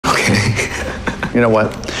You know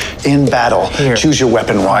what? In battle, choose your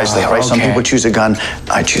weapon wisely, all right? Some people choose a gun.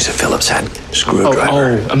 I choose a Phillips head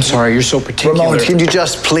screwdriver. Oh, I'm sorry. You're so particular. Ramon, can you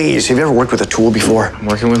just please? Have you ever worked with a tool before? I'm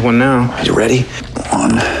working with one now. Are you ready?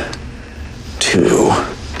 1, 2,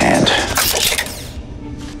 and...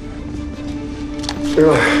 I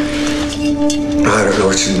don't know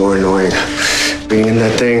what's more annoying. Being in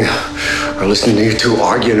that thing or listening to you two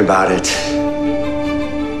arguing about it.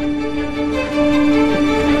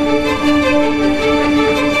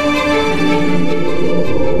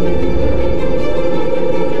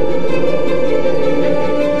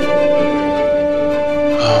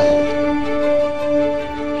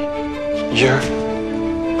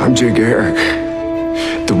 I'm Jay Garrick.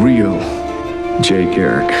 The real Jay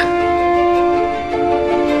Garrick.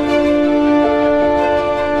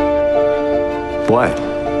 What?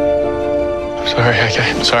 I'm sorry,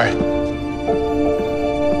 I'm sorry.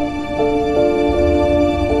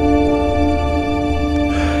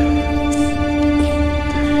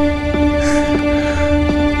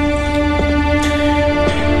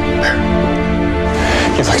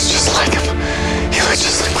 He looks just like him. He looks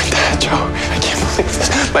just like my dad, Joe. I can't believe this.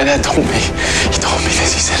 My dad told me. He told me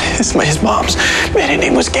this. He said his mom's maiden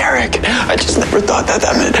name was Garrick. I just never thought that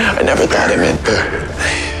meant. I never thought it meant.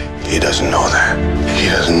 He doesn't know that. He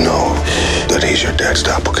doesn't know that he's your dad's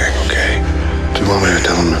doppelganger, okay? Do you want me to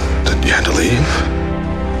tell him that you had to leave?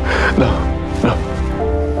 No.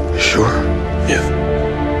 You sure? Yeah.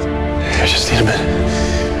 I just need a minute.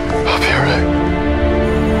 I'll be all right.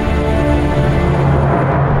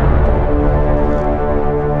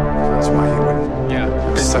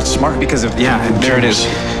 Such smart. Because of, there it is.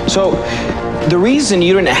 So, the reason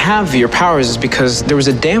you didn't have your powers is because there was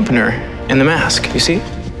a dampener in the mask, you see?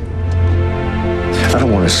 I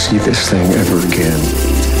don't want to see this thing ever again.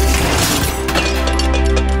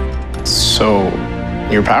 So,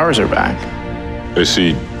 your powers are back. I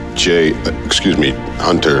see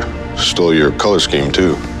Hunter stole your color scheme,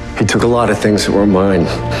 too. He took a lot of things that were mine.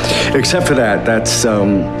 Except for that, that's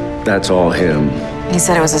all him. He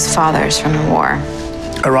said it was his father's from the war.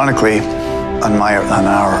 Ironically, on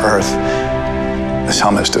our Earth, this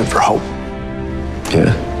helmet stood for hope.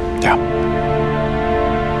 Yeah? Yeah.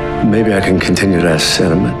 Maybe I can continue that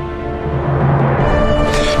sentiment.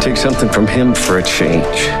 Take something from him for a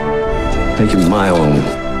change. Make it my own.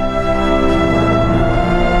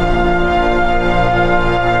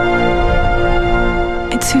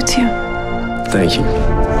 It suits you. Thank you.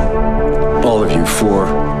 All of you for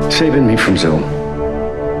saving me from Zoom.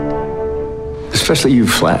 Especially you,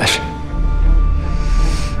 Flash.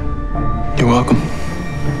 You're welcome.